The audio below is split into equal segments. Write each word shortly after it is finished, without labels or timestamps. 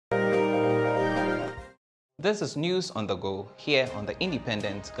This is News on the Go here on the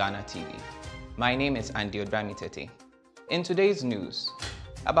Independent Ghana TV. My name is Eduagyei. In today's news,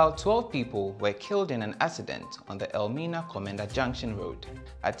 about 12 people were killed in an accident on the Elmina-Komenda Junction Road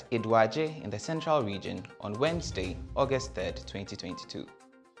at Eduagyei in the Central Region on Wednesday, August 3, 2022.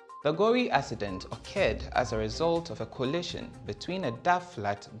 The gory accident occurred as a result of a collision between a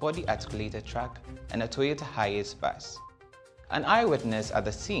DAF-flat body-articulated truck and a Toyota Hiace bus. An eyewitness at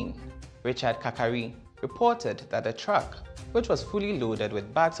the scene, Richard Kakari, reported that the truck, which was fully loaded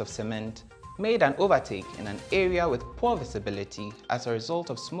with bags of cement, made an overtake in an area with poor visibility as a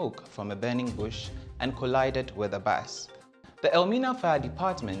result of smoke from a burning bush and collided with the bus. The Elmina Fire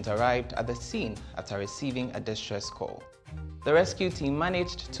Department arrived at the scene after receiving a distress call. The rescue team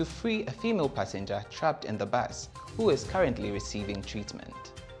managed to free a female passenger trapped in the bus, who is currently receiving treatment.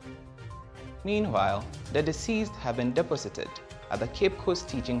 Meanwhile, the deceased have been deposited at the Cape Coast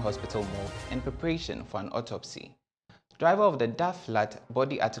Teaching Hospital morgue in preparation for an autopsy. Driver of the DAF-flat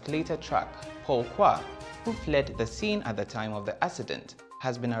body-articulated truck, Paul Kwa, who fled the scene at the time of the accident,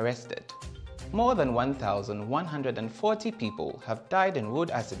 has been arrested. More than 1,140 people have died in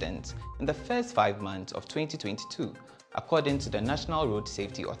road accidents in the first 5 months of 2022, according to the National Road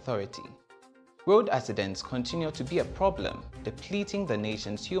Safety Authority. Road accidents continue to be a problem, depleting the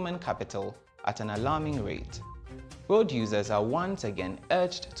nation's human capital at an alarming rate. Road users are once again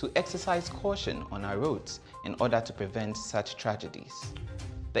urged to exercise caution on our roads in order to prevent such tragedies.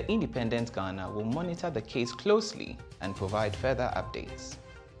 The Independent Ghana will monitor the case closely and provide further updates.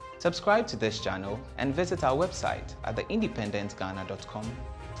 Subscribe to this channel and visit our website at theindependentghana.com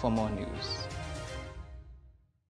for more news.